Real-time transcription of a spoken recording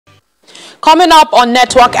Coming up on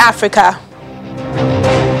Network Africa,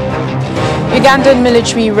 Ugandan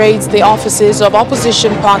military raids the offices of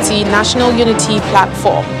opposition party National Unity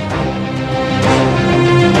Platform.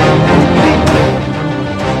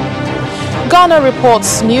 Ghana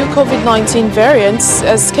reports new COVID-19 variants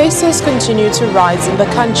as cases continue to rise in the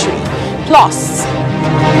country. Plus,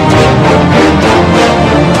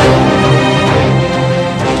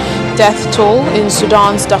 death toll in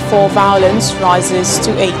Sudan's Darfur violence rises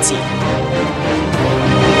to 80.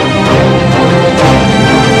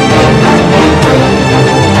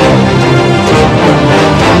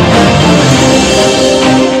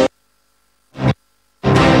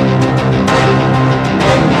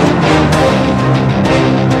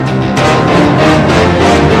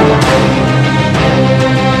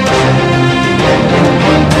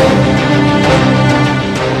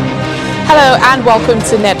 Hello and welcome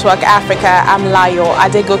to Network Africa. I'm Layo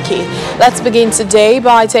Adegoke. Let's begin today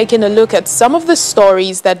by taking a look at some of the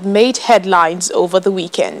stories that made headlines over the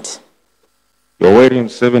weekend. On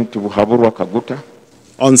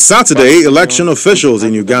Saturday, election officials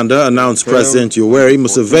in Uganda announced President Yoweri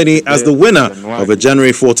Museveni as the winner of a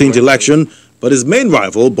January 14th election, but his main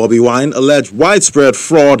rival, Bobi Wine, alleged widespread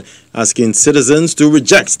fraud, asking citizens to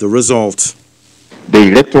reject the result. The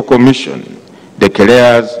Electoral Commission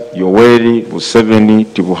declares Yoweri Museveni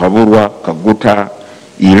Tibuhaburwa Kaguta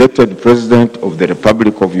elected President of the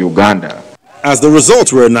Republic of Uganda. As the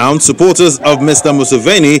results were announced, supporters of Mr.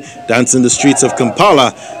 Museveni danced in the streets of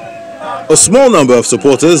Kampala. A small number of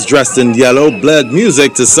supporters dressed in yellow blared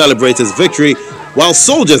music to celebrate his victory, while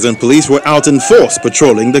soldiers and police were out in force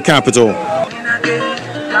patrolling the capital.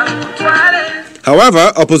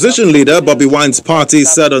 However, opposition leader Bobi Wine's party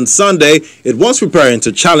said on Sunday it was preparing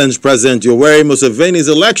to challenge President Yoweri Museveni's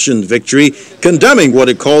election victory, condemning what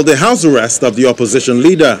it called the house arrest of the opposition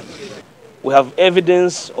leader. We have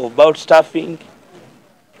evidence of about staffing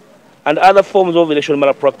and other forms of election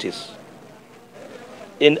malpractice.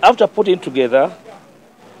 And after putting together,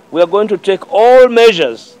 we are going to take all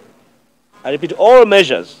measures, I repeat, all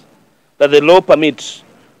measures that the law permits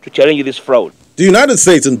to challenge this fraud. The United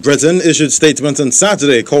States and Britain issued statements on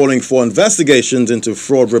Saturday calling for investigations into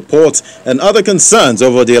fraud reports and other concerns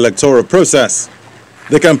over the electoral process.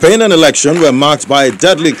 The campaign and election were marked by a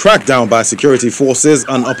deadly crackdown by security forces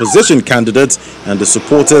on opposition candidates and the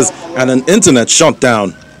supporters and an internet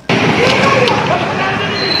shutdown.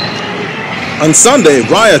 On Sunday,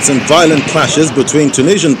 riots and violent clashes between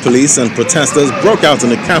Tunisian police and protesters broke out in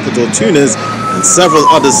the capital Tunis and several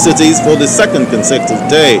other cities for the second consecutive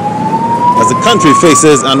day, as the country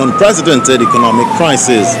faces an unprecedented economic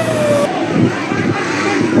crisis.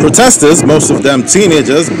 Protesters, most of them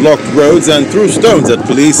teenagers, blocked roads and threw stones at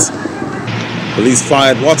police. Police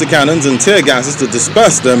fired water cannons and tear gases to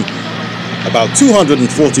disperse them. About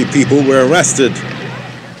 240 people were arrested.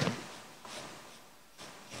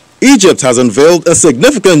 Egypt has unveiled a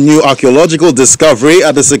significant new archaeological discovery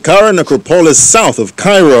at the Saqqara necropolis south of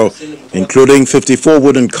Cairo, including 54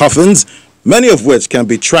 wooden coffins, many of which can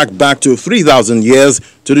be tracked back to 3,000 years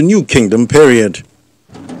to the New Kingdom period.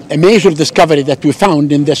 A major discovery that we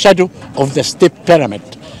found in the shadow of the Step Pyramid,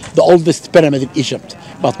 the oldest pyramid in Egypt.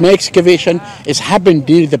 But my excavation has happened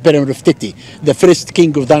near the Pyramid of Teti, the first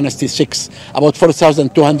king of Dynasty 6, about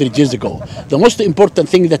 4,200 years ago. The most important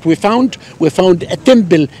thing that we found a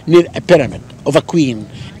temple near a pyramid of a queen.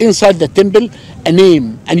 Inside the temple, a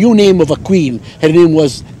new name of a queen. Her name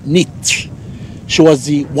was Nit. She was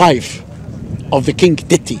the wife of the king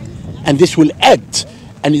Teti. And this will add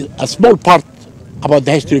a small part about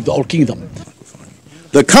the history of the Old Kingdom.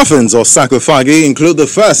 The coffins, or sarcophagi, include the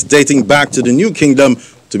first dating back to the New Kingdom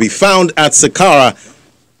to be found at Saqqara,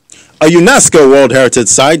 a UNESCO World Heritage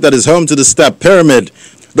Site that is home to the Step Pyramid,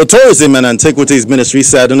 the Tourism and Antiquities Ministry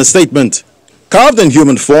said in a statement. Carved in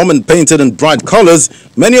human form and painted in bright colors,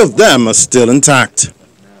 many of them are still intact.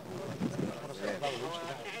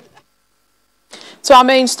 To our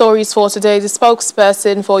main stories for today, the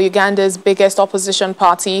spokesperson for Uganda's biggest opposition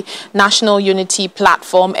party, National Unity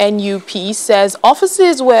Platform, NUP, says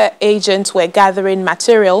offices where agents were gathering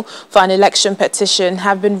material for an election petition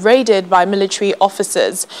have been raided by military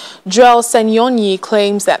officers. Joel Senyonyi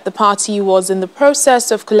claims that the party was in the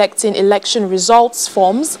process of collecting election results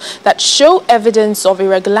forms that show evidence of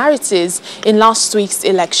irregularities in last week's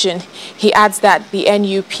election. He adds that the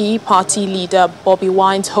NUP party leader, Bobi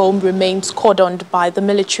Wine's home, remains cordoned by the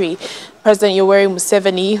military. President Yoweri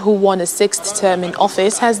Museveni, who won a sixth term in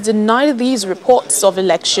office, has denied these reports of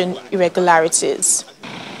election irregularities.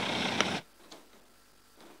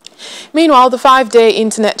 Meanwhile, the 5-day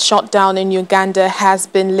internet shutdown in Uganda has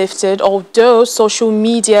been lifted, although social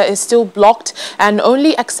media is still blocked and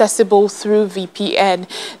only accessible through VPN.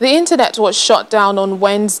 The internet was shut down on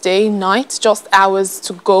Wednesday night, just hours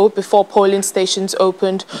to go before polling stations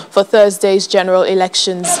opened for Thursday's general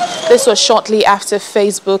elections. This was shortly after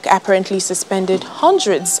Facebook apparently suspended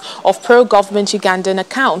hundreds of pro-government Ugandan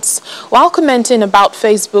accounts. While commenting about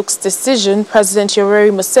Facebook's decision, President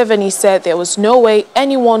Yoweri Museveni said there was no way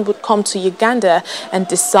anyone would come to Uganda and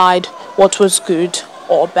decide what was good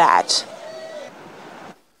or bad.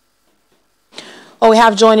 Well, we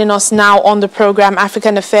have joining us now on the program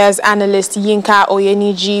African Affairs analyst Yinka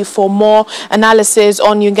Oyeniji for more analysis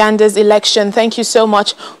on Uganda's election. Thank you so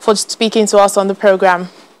much for speaking to us on the program.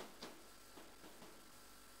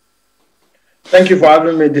 Thank you for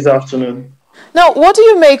having me this afternoon. Now, what do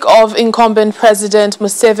you make of incumbent President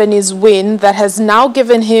Museveni's win that has now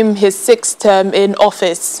given him his 6th term in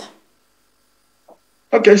office?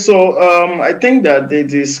 Okay, so I think that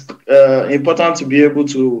it is important to be able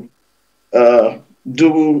to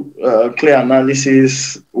do clear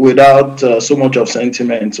analysis without so much of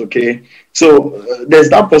sentiment, okay? So there's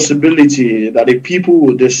that possibility that the people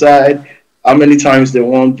will decide how many times they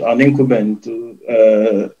want an incumbent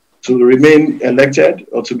to remain elected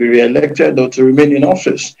or to be re-elected or to remain in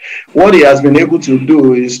office. What he has been able to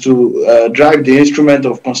do is to drive the instrument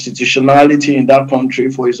of constitutionality in that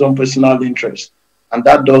country for his own personal interest. And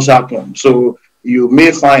that does happen. So you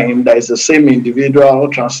may find that it's the same individual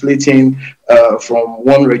translating from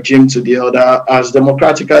one regime to the other as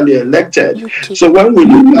democratically elected. Okay. So when we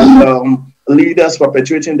look at leaders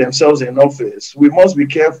perpetuating themselves in office, we must be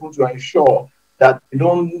careful to ensure that they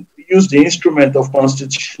don't use the instrument of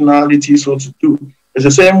constitutionality so to do. It's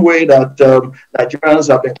the same way that Nigerians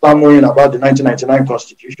have been clamoring about the 1999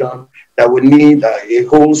 Constitution, that we need a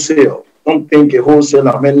wholesale. Don't think a wholesale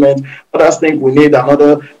amendment. Others think we need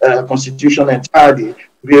another constitution entirely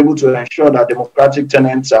to be able to ensure that democratic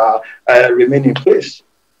tenets remain in place.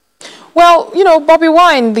 Well, you know, Bobby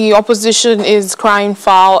Wine, the opposition is crying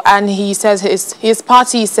foul, and he says his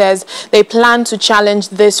party says they plan to challenge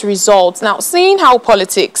this result. Now, seeing how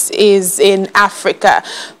politics is in Africa,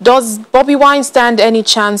 does Bobby Wine stand any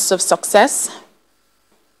chance of success?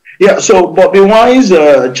 Yeah, so Bobby Wine's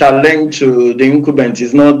challenge to the incumbent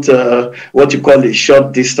is not what you call a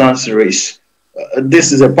short distance race.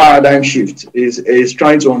 This is a paradigm shift. Is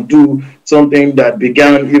trying to undo something that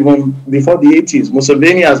began even before the 80s.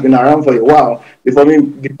 Museveni has been around for a while before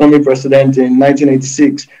becoming president in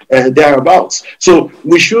 1986, thereabouts. So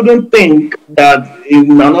we shouldn't think that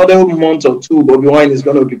in another month or two, Bobby Wine is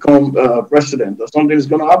going to become president or something is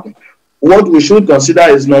going to happen. What we should consider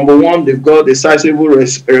is, number one, they've got a sizable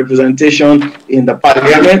representation in the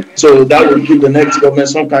parliament, so that will give the next government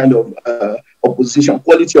some kind of opposition,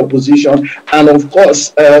 quality opposition. And of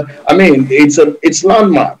course, I mean, it's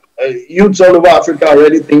landmark. Youths all over Africa are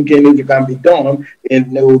already thinking if it can be done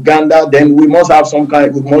in Uganda, then we must have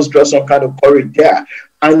we must draw some kind of courage there.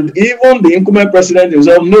 And even the incumbent president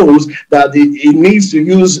himself knows that he needs to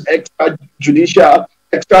use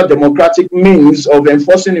extra democratic means of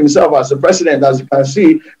enforcing himself as the president, as you can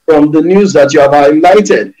see from the news that you have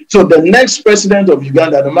highlighted. So the next president of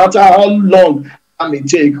Uganda, no matter how long it may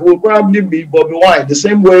take, will probably be Bobby Wine, the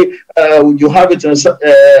same way you have it in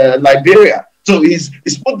Liberia. So he's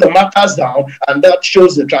put the markers down, and that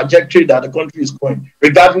shows the trajectory that the country is going,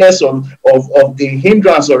 regardless of the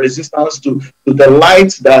hindrance or resistance to the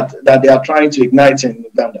light that they are trying to ignite in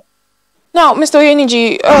Uganda. Now, Mr.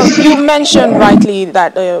 Oyeniji, you mentioned rightly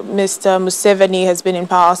that Mr. Museveni has been in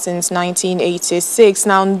power since 1986.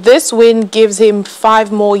 Now, this win gives him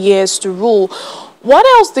 5 more years to rule. What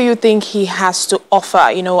else do you think he has to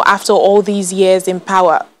offer, you know, after all these years in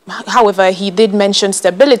power? However, he did mention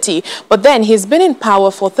stability, but then he's been in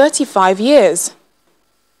power for 35 years.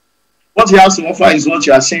 What he has to offer is what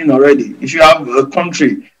you are saying already. If you have a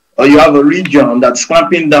country or you have a region that's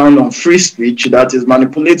clamping down on free speech, that is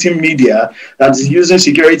manipulating media, that is using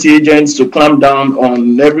security agents to clamp down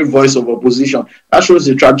on every voice of opposition, that shows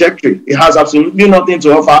the trajectory. It has absolutely nothing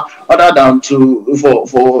to offer other than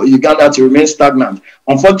for Uganda to remain stagnant.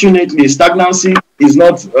 Unfortunately, stagnancy is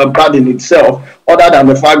not bad in itself, other than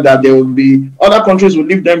the fact that there will be other countries will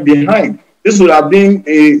leave them behind. This would have been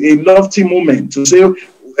a lofty moment to say,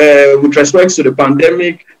 with respect to the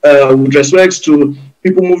pandemic, with respect to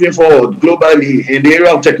people moving forward globally in the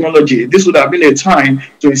area of technology, this would have been a time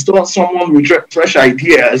to install someone with fresh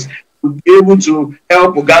ideas to be able to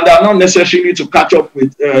help Uganda, not necessarily to catch up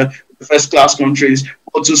with first-class countries,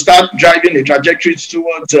 but to start driving a trajectory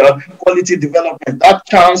towards quality development. That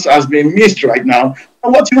chance has been missed right now.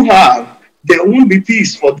 And what you have there won't be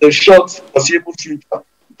peace for the short foreseeable future,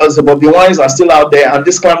 because the Bobby Wines are still out there and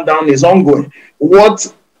this clampdown is ongoing.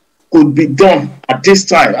 What could be done at this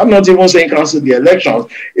time, I'm not even saying cancel the elections,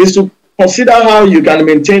 is to consider how you can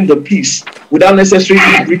maintain the peace without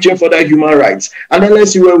necessarily breaching further human rights. And then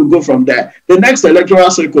let's see where we go from there. The next electoral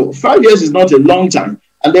cycle, 5 years is not a long time.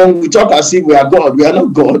 And then we talk as if we are God. We are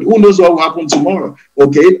not God. Who knows what will happen tomorrow?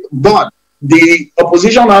 Okay. But the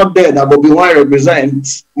opposition out there that Bobby Wine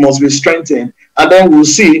represents must be strengthened. And then we'll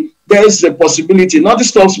see there is a possibility, nothing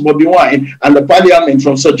stops Bobby Wine and the parliament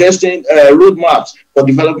from suggesting roadmaps for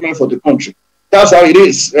development for the country. That's how it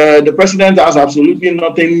is. The president has absolutely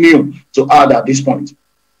nothing new to add at this point.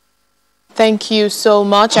 Thank you so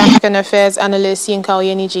much, African Affairs Analyst Yinka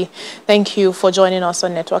Oyeniji. Thank you for joining us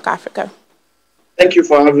on Network Africa. Thank you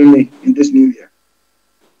for having me in this new year.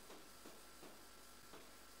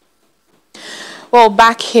 Well,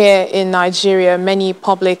 back here in Nigeria, many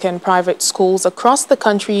public and private schools across the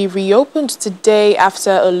country reopened today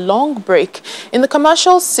after a long break. In the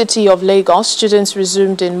commercial city of Lagos, students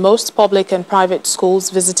resumed in most public and private schools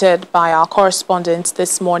visited by our correspondents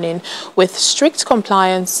this morning with strict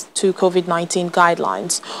compliance to COVID-19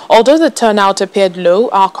 guidelines. Although the turnout appeared low,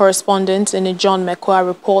 our correspondent John Mekwa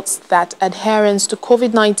reports that adherence to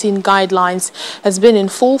COVID-19 guidelines has been in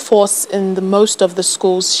full force in most of the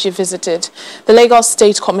schools she visited. The Lagos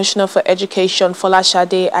State Commissioner for Education,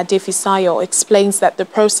 Folashade Adefisayo, explains that the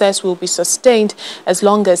process will be sustained as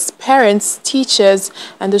long as parents, teachers,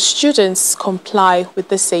 and the students comply with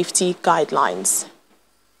the safety guidelines.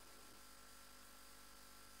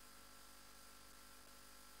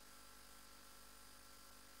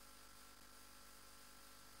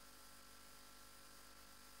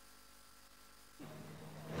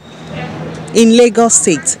 In Lagos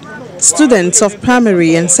State, students of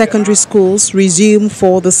primary and secondary schools resume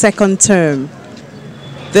for the second term.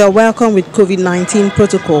 They are welcome with COVID-19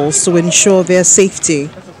 protocols to ensure their safety.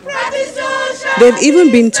 They've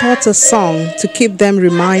even been taught a song to keep them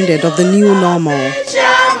reminded of the new normal.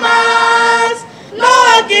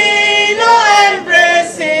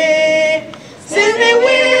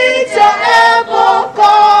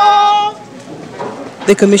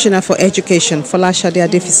 The Commissioner for Education, Folashade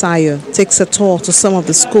Adefisayo, takes a tour to some of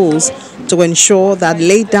the schools to ensure that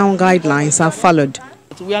laid-down guidelines are followed.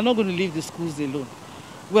 We are not going to leave the schools alone.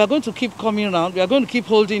 We are going to keep coming around. We are going to keep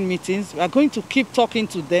holding meetings. We are going to keep talking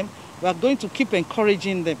to them. We are going to keep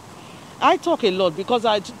encouraging them. I talk a lot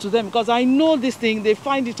to them because I know this thing, they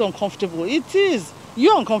find it uncomfortable. It is.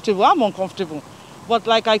 You're uncomfortable, I'm uncomfortable. But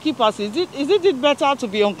like I keep asking, is it better to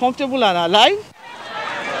be uncomfortable and alive?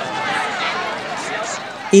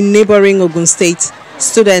 In neighboring Ogun State,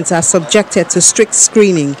 students are subjected to strict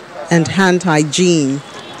screening and hand hygiene.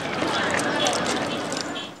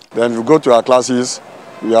 Then we go to our classes.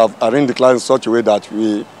 We have arranged the class in such a way that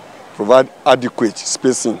we provide adequate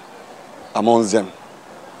spacing amongst them.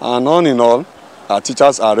 And all in all, our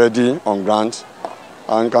teachers are ready on ground.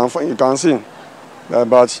 And you can see that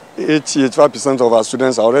about 80–85% of our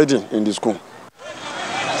students are already in the school.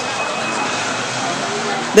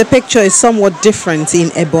 The picture is somewhat different in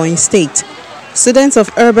Ebonyi State. Students of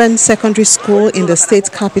Urban Secondary School in the state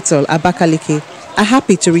capital, Abakaliki, are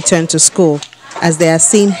happy to return to school as they are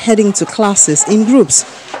seen heading to classes in groups,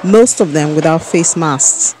 most of them without face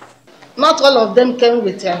masks. Not all of them came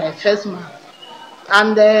with face masks.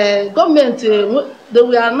 And the government, they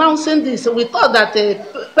were announcing this. We thought that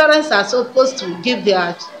parents are supposed to give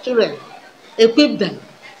their children, equip them.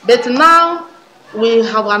 But now we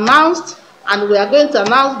have announced, and we are going to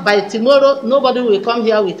announce by tomorrow, nobody will come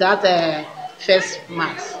here without a face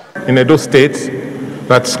mask. In Edo State,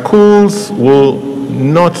 that schools will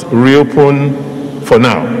not reopen for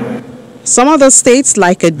now. Some other states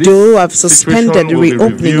like Edo have suspended the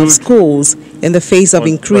reopening of schools in the face of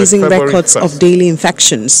increasing records of daily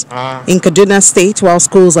infections. In Kaduna State, while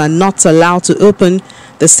schools are not allowed to open,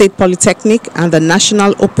 the State Polytechnic and the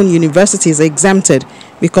National Open Universities are exempted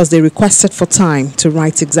because they requested for time to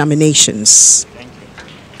write examinations.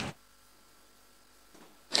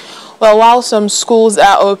 Well, while some schools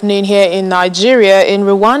are opening here in Nigeria, in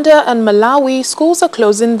Rwanda and Malawi, schools are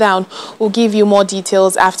closing down. We'll give you more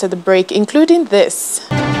details after the break, including this.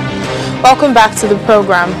 Welcome back to the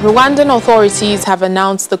program. Rwandan authorities have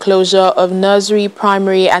announced the closure of nursery,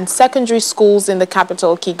 primary and secondary schools in the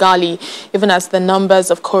capital, Kigali. Even as the numbers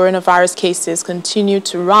of coronavirus cases continue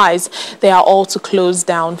to rise, they are all to close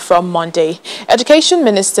down from Monday. Education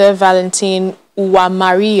Minister Valentin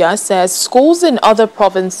Uwamaria says schools in other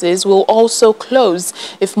provinces will also close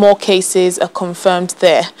if more cases are confirmed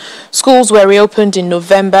there. Schools were reopened in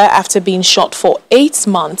November after being shut for 8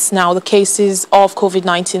 months. Now, the cases of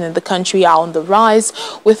COVID-19 in the country are on the rise,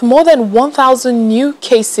 with more than 1,000 new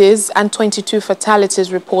cases and 22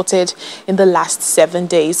 fatalities reported in the last 7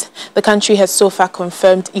 days. The country has so far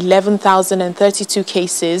confirmed 11,032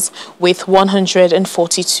 cases with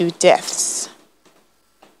 142 deaths.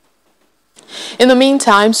 In the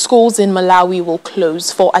meantime, schools in Malawi will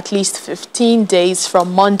close for at least 15 days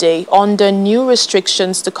from Monday under new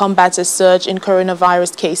restrictions to combat a surge in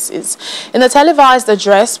coronavirus cases. In a televised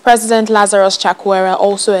address, President Lazarus Chakwera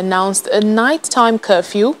also announced a nighttime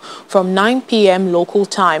curfew from 9 p.m. local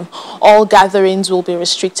time. All gatherings will be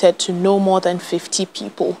restricted to no more than 50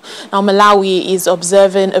 people. Now, Malawi is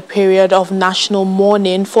observing a period of national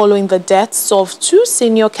mourning following the deaths of 2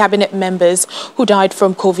 senior cabinet members who died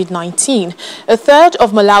from COVID-19. A third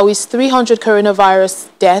of Malawi's 300 coronavirus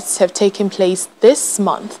deaths have taken place this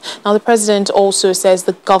month. Now, the president also says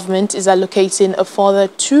the government is allocating a further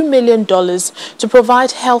 $2 million to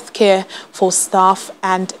provide health care for staff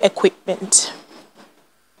and equipment.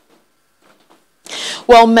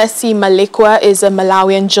 Well, Messi Malikwa is a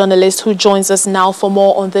Malawian journalist who joins us now for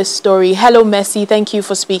more on this story. Hello, Messi. Thank you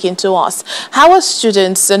for speaking to us. How are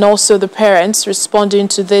students and also the parents responding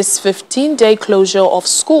to this 15-day closure of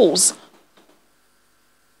schools?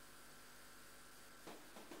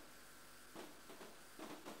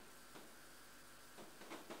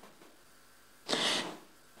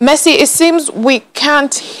 Messi, it seems we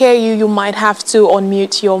can't hear you. You might have to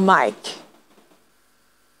unmute your mic.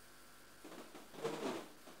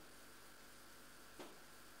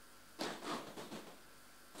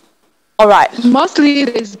 All right. Mostly,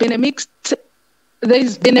 there's been a mixed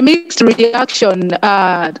reaction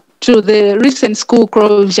to the recent school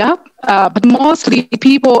closure, but mostly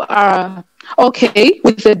people are okay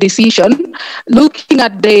with the decision. Looking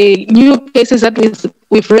at the new cases that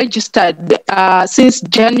we've registered since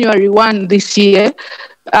January 1 this year,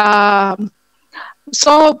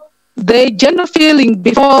 so the general feeling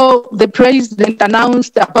before the president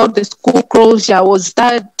announced about the school closure was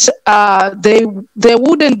that there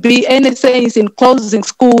wouldn't be any sense in closing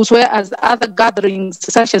schools, whereas other gatherings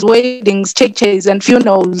such as weddings, churches, and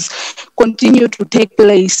funerals continue to take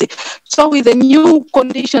place. So with the new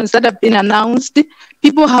conditions that have been announced,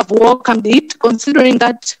 people have welcomed it, considering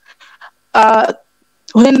that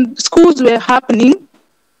when schools were happening,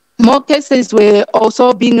 more cases were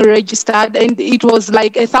also being registered, and it was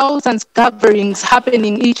like 1,000 gatherings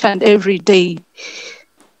happening each and every day.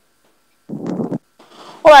 All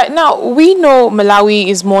right, now we know Malawi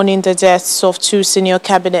is mourning the deaths of 2 senior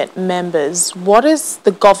cabinet members. What is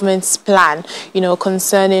the government's plan,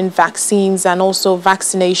 concerning vaccines and also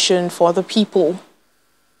vaccination for the people?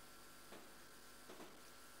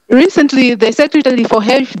 Recently, the Secretary for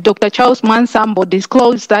Health, Dr. Charles Mansambo,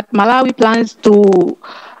 disclosed that Malawi plans to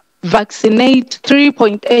vaccinate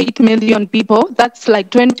 3.8 million people. That's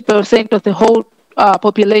like 20% of the whole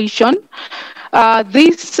population.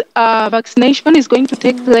 This vaccination is going to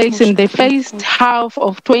take place in the first half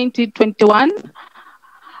of 2021.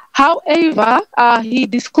 However, he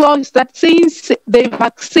disclosed that since the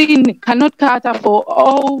vaccine cannot cater for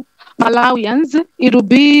all Malawians, it will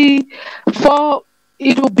be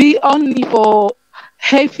only for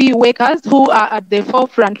healthy workers who are at the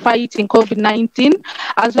forefront fighting COVID-19,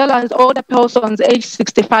 as well as older persons aged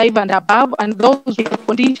 65 and above, and those with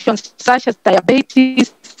conditions such as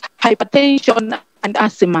diabetes, hypertension, and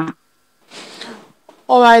asthma.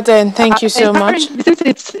 All right, then. Thank you so much.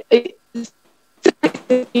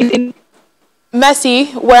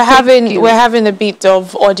 Messi, we're having a bit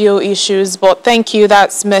of audio issues, but thank you.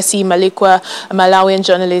 That's Messi Malikwa, a Malawian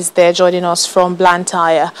journalist there joining us from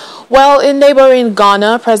Blantyre. Well, in neighboring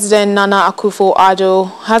Ghana, President Nana Akufo-Addo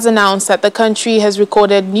has announced that the country has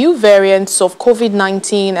recorded new variants of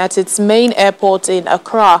COVID-19 at its main airport in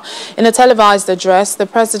Accra. In a televised address, the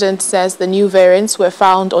president says the new variants were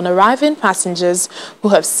found on arriving passengers who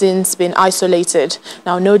have since been isolated.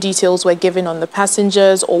 Now, no details were given on the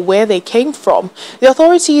passengers or where they came from. The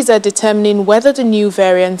authorities are determining whether the new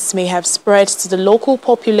variants may have spread to the local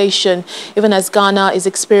population, even as Ghana is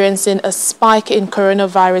experiencing a spike in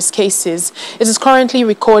coronavirus cases. It is currently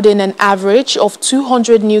recording an average of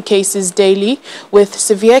 200 new cases daily, with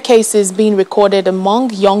severe cases being recorded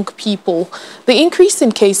among young people. The increase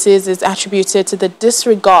in cases is attributed to the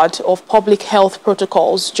disregard of public health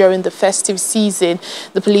protocols during the festive season.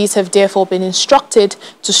 The police have therefore been instructed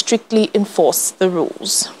to strictly enforce the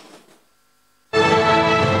rules.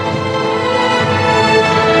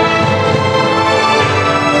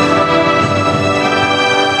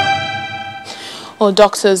 Well,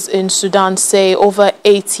 doctors in Sudan say over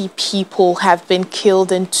 80 people have been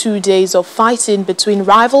killed in 2 days of fighting between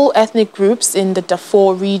rival ethnic groups in the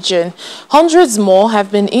Darfur region. Hundreds more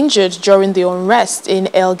have been injured during the unrest in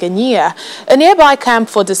El Ghania. A nearby camp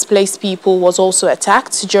for displaced people was also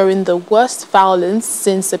attacked during the worst violence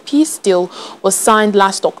since a peace deal was signed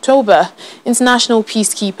last October. International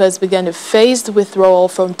peacekeepers began a phased withdrawal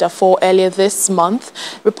from Darfur earlier this month.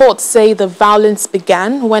 Reports say the violence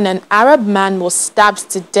began when an Arab man was stabbed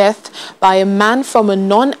to death by a man from a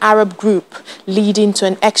non-Arab group, leading to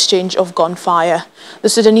an exchange of gunfire. The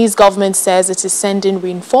Sudanese government says it is sending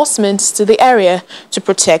reinforcements to the area to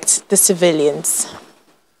protect the civilians.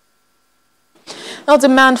 Now,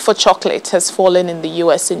 demand for chocolate has fallen in the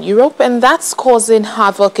US and Europe, and that's causing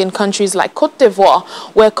havoc in countries like Côte d'Ivoire,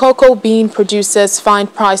 where cocoa bean producers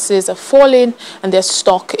find prices are falling and their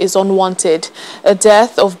stock is unwanted. A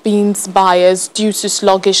dearth of beans buyers due to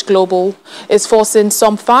sluggish global is forcing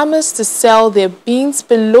some farmers to sell their beans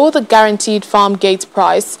below the guaranteed farm gate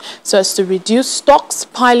price so as to reduce stocks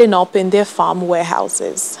piling up in their farm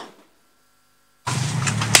warehouses.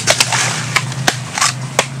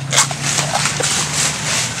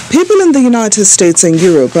 People in the United States and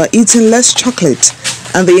Europe are eating less chocolate,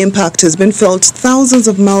 and the impact has been felt thousands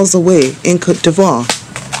of miles away in Côte d'Ivoire.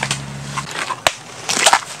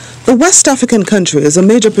 The West African country is a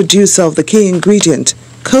major producer of the key ingredient,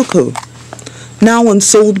 cocoa. Now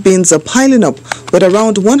unsold beans are piling up, with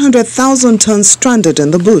around 100,000 tons stranded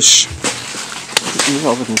in the bush.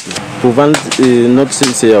 Pour vendre notre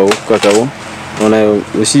CCAO cacao, on a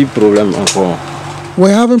aussi problème encore.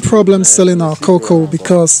 We're having problems selling our cocoa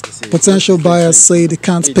because potential buyers say they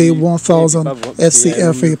can't pay 1,000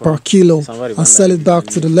 FCFA per kilo and sell it back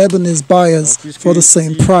to the Lebanese buyers for the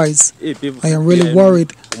same price. I am really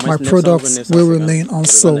worried my products will remain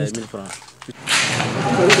unsold.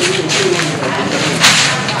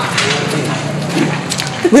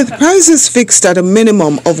 With prices fixed at a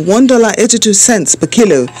minimum of $1.82 per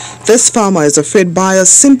kilo, this farmer is afraid buyers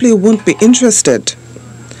simply won't be interested.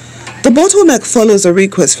 The bottleneck follows a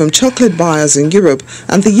request from chocolate buyers in Europe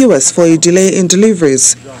and the US for a delay in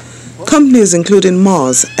deliveries. Companies including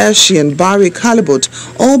Mars, Hershey and Barry Callebaut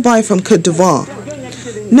all buy from Côte d'Ivoire.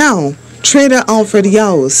 Now, trader Alfred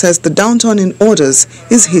Yao says the downturn in orders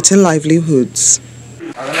is hitting livelihoods.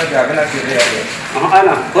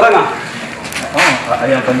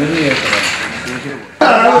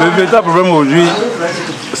 Le véritable problème aujourd'hui,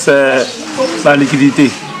 c'est la liquidité.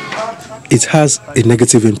 It has a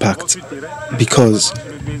negative impact because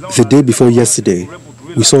the day before yesterday,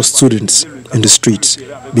 we saw students in the streets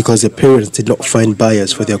because their parents did not find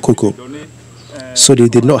buyers for their cocoa. So they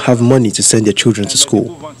did not have money to send their children to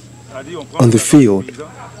school. On the field,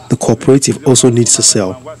 the cooperative also needs to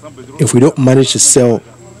sell. If we don't manage to sell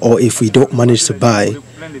or if we don't manage to buy,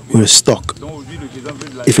 we're stuck.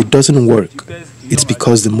 If it doesn't work, it's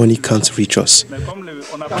because the money can't reach us.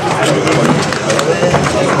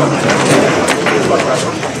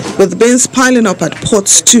 With beans piling up at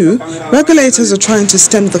ports too, regulators are trying to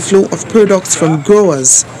stem the flow of products from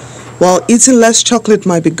growers. While eating less chocolate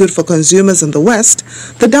might be good for consumers in the West,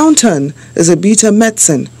 the downturn is a bitter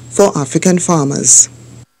medicine for African farmers.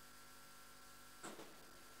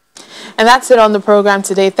 And that's it on the program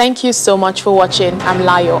today. Thank you so much for watching. I'm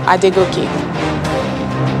Layo Adegoke.